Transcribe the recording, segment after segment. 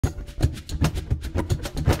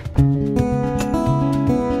It's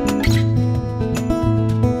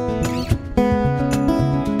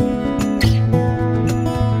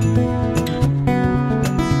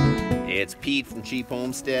Pete from Cheap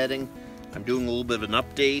Homesteading. I'm doing a little bit of an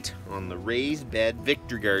update on the raised bed Vic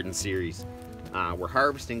Garden Series. We're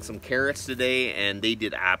harvesting some carrots today and they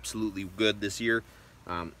did absolutely good this year.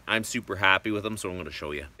 I'm super happy with them, so I'm going to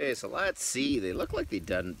show you. Okay, so let's see. They look like they've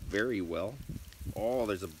done very well.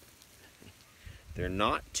 Oh, they're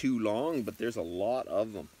not too long, but there's a lot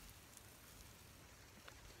of them.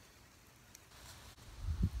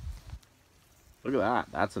 Look at that.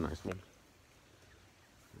 That's a nice one.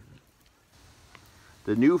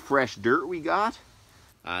 The new fresh dirt we got,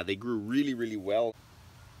 they grew really, really well.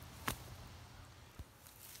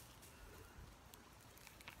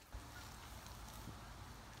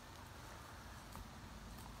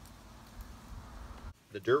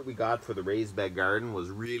 The dirt we got for the raised bed garden was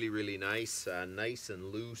really, really nice, nice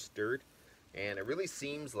and loose dirt. And it really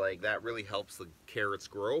seems like that really helps the carrots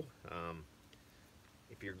grow.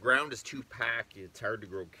 If your ground is too packed, it's hard to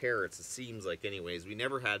grow carrots, it seems like anyways. We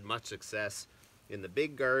never had much success in the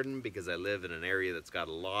big garden because I live in an area that's got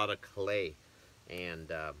a lot of clay.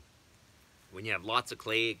 And when you have lots of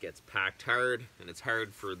clay, it gets packed hard and it's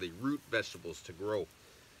hard for the root vegetables to grow.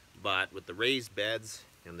 But with the raised beds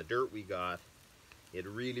and the dirt we got, it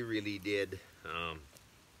really, really did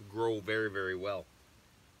grow very, very well.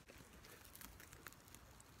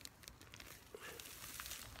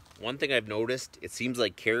 One thing I've noticed, it seems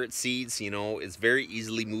like carrot seeds, is very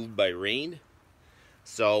easily moved by rain.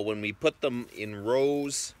 So when we put them in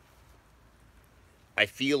rows, I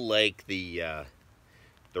feel like the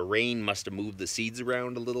rain must have moved the seeds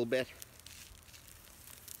around a little bit.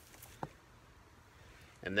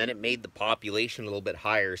 And then it made the population a little bit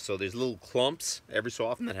higher. So there's little clumps every so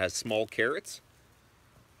often that has small carrots.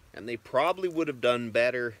 And they probably would have done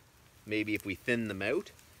better maybe if we thinned them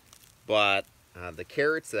out. But the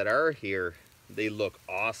carrots that are here, they look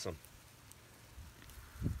awesome.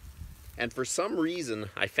 And for some reason,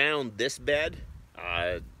 I found this bed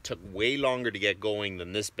took way longer to get going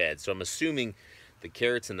than this bed. So I'm assuming the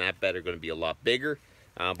carrots in that bed are going to be a lot bigger,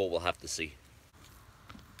 but we'll have to see.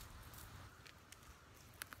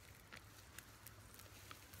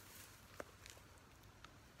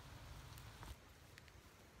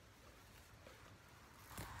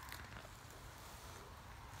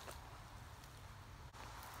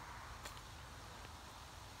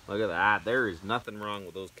 Look at that. There is nothing wrong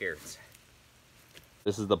with those carrots.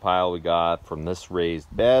 This is the pile we got from this raised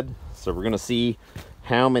bed. So we're going to see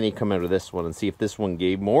how many come out of this one and see if this one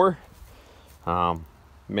gave more.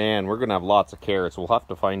 Man, we're going to have lots of carrots. We'll have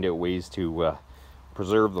to find out ways to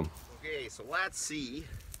preserve them. Okay, so let's see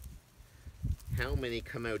how many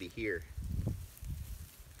come out of here.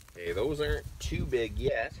 Okay, those aren't too big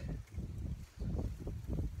yet.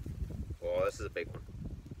 Oh, this is a big one.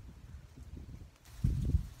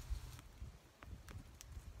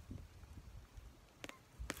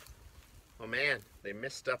 Oh man, they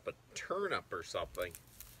messed up a turnip or something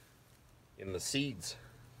in the seeds.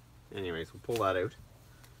 Anyways, we'll pull that out.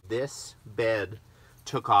 This bed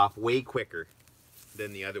took off way quicker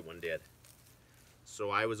than the other one did. So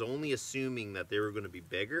I was only assuming that they were going to be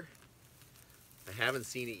bigger. I haven't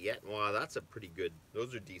seen it yet. Wow, that's a pretty good,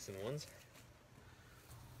 those are decent ones.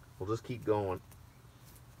 We'll just keep going.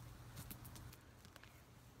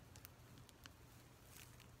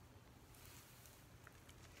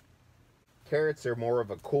 Carrots are more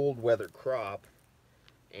of a cold weather crop,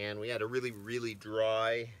 and we had a really, really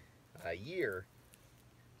dry year,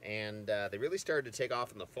 and they really started to take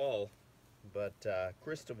off in the fall, but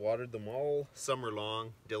Krista watered them all summer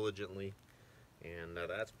long diligently, and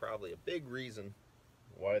that's probably a big reason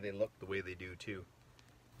why they look the way they do too.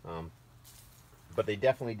 But they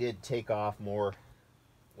definitely did take off more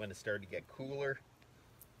when it started to get cooler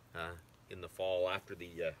in the fall after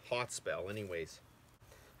the hot spell anyways.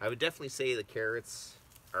 I would definitely say the carrots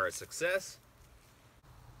are a success.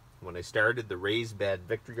 When I started the raised bed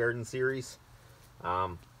Vic Garden Series, I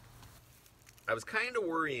was kind of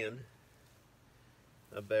worrying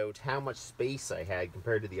about how much space I had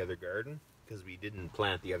compared to the other garden, because we didn't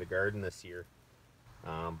plant the other garden this year.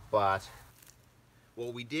 But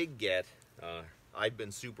what we did get, I've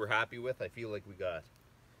been super happy with. I feel like we got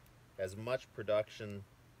as much production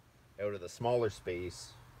out of the smaller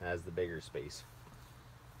space as the bigger space.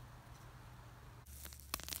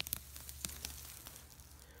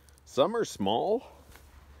 Some are small,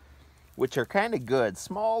 which are kind of good.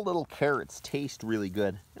 Small little carrots taste really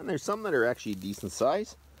good. And there's some that are actually decent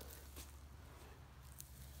size.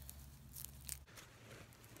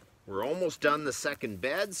 We're almost done the second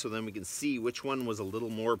bed, so then we can see which one was a little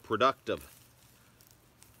more productive.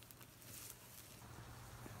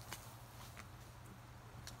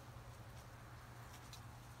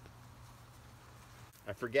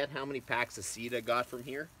 I forget how many packs of seed I got from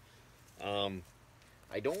here.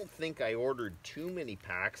 I don't think I ordered too many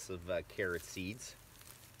packs of carrot seeds.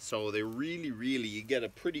 So they really, you get a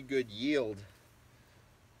pretty good yield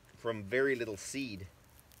from very little seed.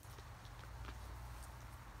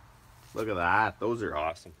 Look at that, those are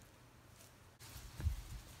awesome.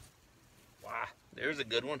 Wow, there's a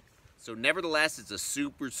good one. So nevertheless, it's a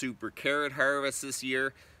super carrot harvest this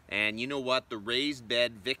year. And you know what? The raised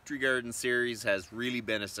bed Vic Garden Series has really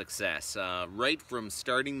been a success. Right from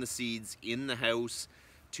starting the seeds in the house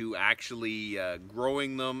to actually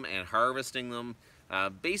growing them and harvesting them.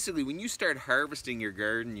 Basically, when you start harvesting your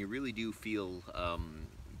garden, you really do feel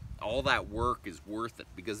all that work is worth it.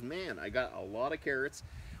 Because man, I got a lot of carrots.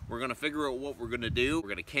 We're gonna figure out what we're gonna do. We're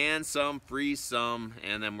gonna can some, freeze some,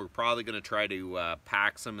 and then we're probably gonna try to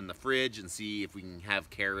pack some in the fridge and see if we can have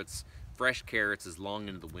carrots, fresh carrots, as long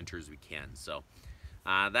into the winter as we can. So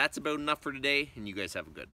that's about enough for today, and you guys have a good